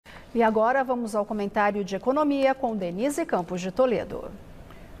E agora vamos ao comentário de economia com Denise Campos de Toledo.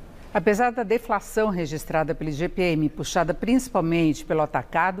 Apesar da deflação registrada pelo IGPM, puxada principalmente pelo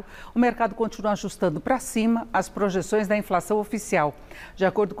atacado, o mercado continua ajustando para cima as projeções da inflação oficial. De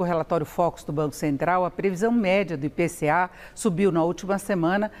acordo com o relatório Focus do Banco Central, a previsão média do IPCA subiu na última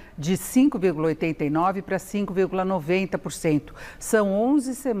semana de 5,89% para 5,90%. São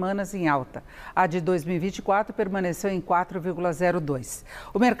 11 semanas em alta. A de 2024 permaneceu em 4,02%.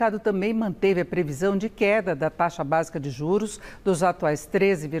 O mercado também manteve a previsão de queda da taxa básica de juros dos atuais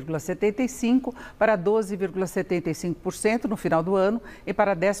 13,75% para 12,75% no final do ano e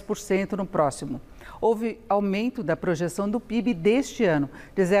para 10% no próximo. Houve aumento da projeção do PIB deste ano,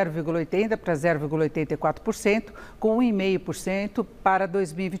 de 0,80% para 0,84%, com 1,5% para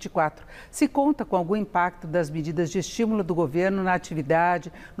 2024. Se conta com algum impacto das medidas de estímulo do governo na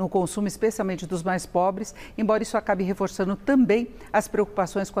atividade, no consumo, especialmente dos mais pobres, embora isso acabe reforçando também as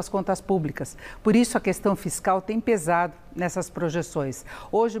preocupações com as contas públicas. Por isso, a questão fiscal tem pesado nessas projeções.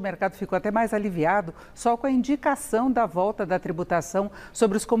 Hoje, o mercado ficou até mais aliviado só com a indicação da volta da tributação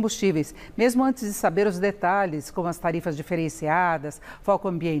sobre os combustíveis, mesmo antes de saber os detalhes, como as tarifas diferenciadas, foco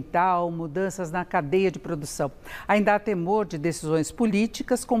ambiental, mudanças na cadeia de produção. Ainda há temor de decisões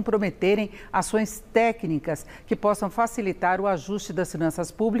políticas comprometerem ações técnicas que possam facilitar o ajuste das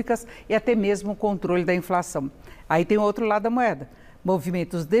finanças públicas e até mesmo o controle da inflação. Aí tem o outro lado da moeda.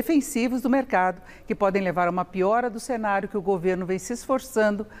 Movimentos defensivos do mercado que podem levar a uma piora do cenário que o governo vem se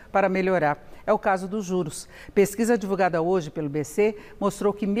esforçando para melhorar. É o caso dos juros. Pesquisa divulgada hoje pelo BC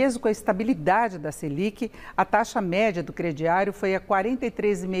mostrou que mesmo com a estabilidade da Selic, a taxa média do crediário foi a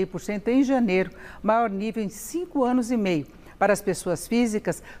 43,5% em janeiro, maior nível em 5 anos e meio. Para as pessoas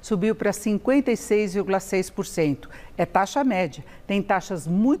físicas, subiu para 56,6%. É taxa média. Tem taxas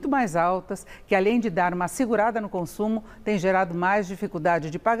muito mais altas que, além de dar uma segurada no consumo, tem gerado mais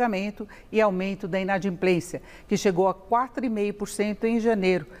dificuldade de pagamento e aumento da inadimplência, que chegou a 4,5% em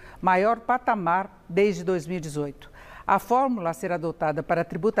janeiro, maior patamar desde 2018. A fórmula a ser adotada para a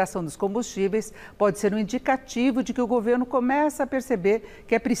tributação dos combustíveis pode ser um indicativo de que o governo começa a perceber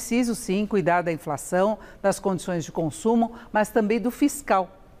que é preciso, sim, cuidar da inflação, das condições de consumo, mas também do fiscal,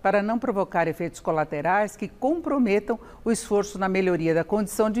 para não provocar efeitos colaterais que comprometam o esforço na melhoria da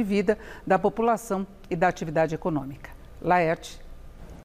condição de vida da população e da atividade econômica. Laerte.